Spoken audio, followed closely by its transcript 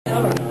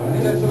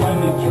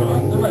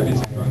might be too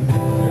fun.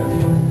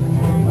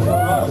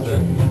 Yeah.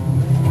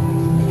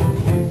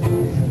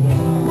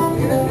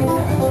 Nothing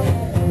wrong with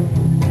it.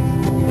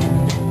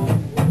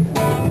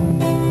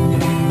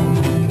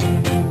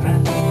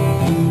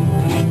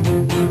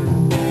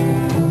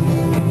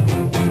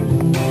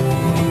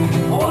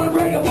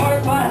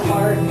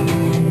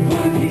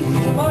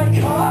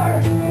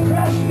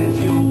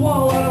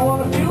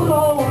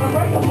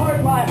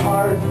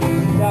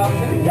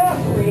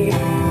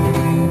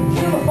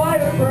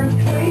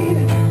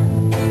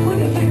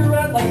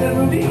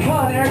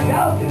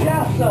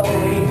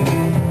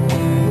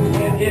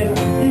 And if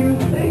you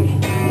think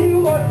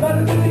you are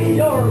better than me,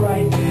 you're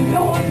right. There's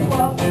no one to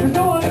love, there's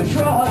no one to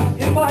trust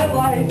in my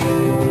life.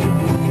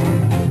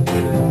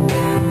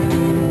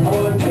 I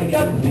want to pick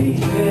up the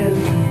pieces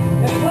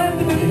and plant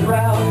them in the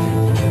ground.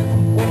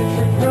 When the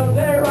tree grows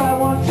there, I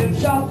want to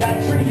chop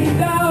that tree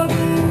down,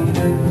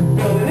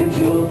 build it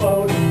into a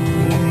boat,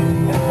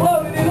 and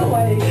float it in a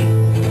lake.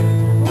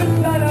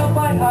 With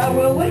dynamite, I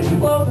will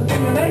explode the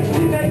thing that makes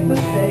me make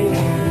mistakes.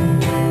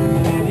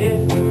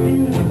 If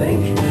you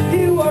think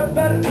you are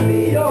better than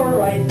me, you're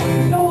right.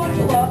 There's no one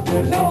to love,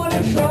 there's no one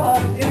to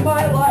trust in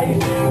my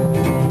life.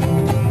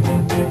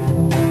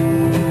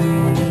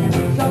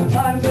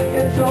 Sometimes I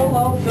get so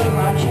lonesome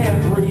I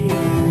can't breathe.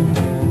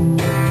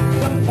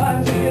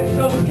 Sometimes I get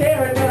so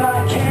scared that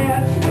I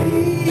can't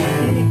speak.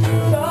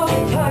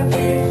 Sometimes I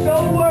get so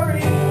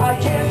worried I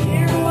can't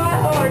hear my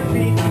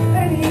heartbeat.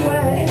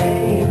 Anyway.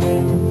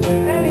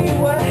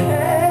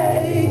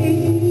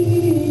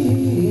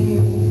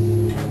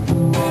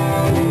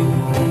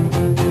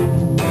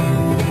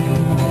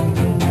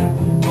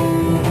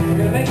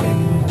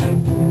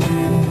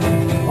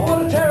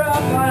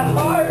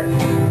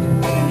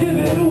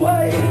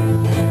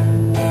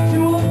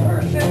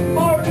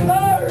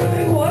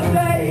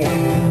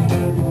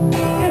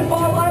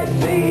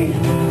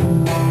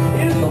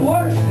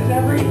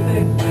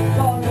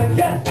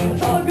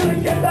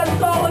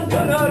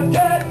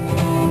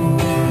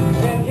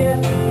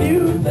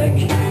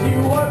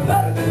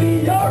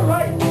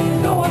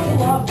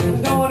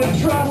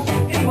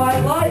 My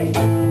life.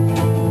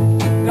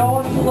 No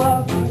one to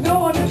love, no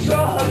one to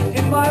trust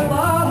in my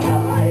life.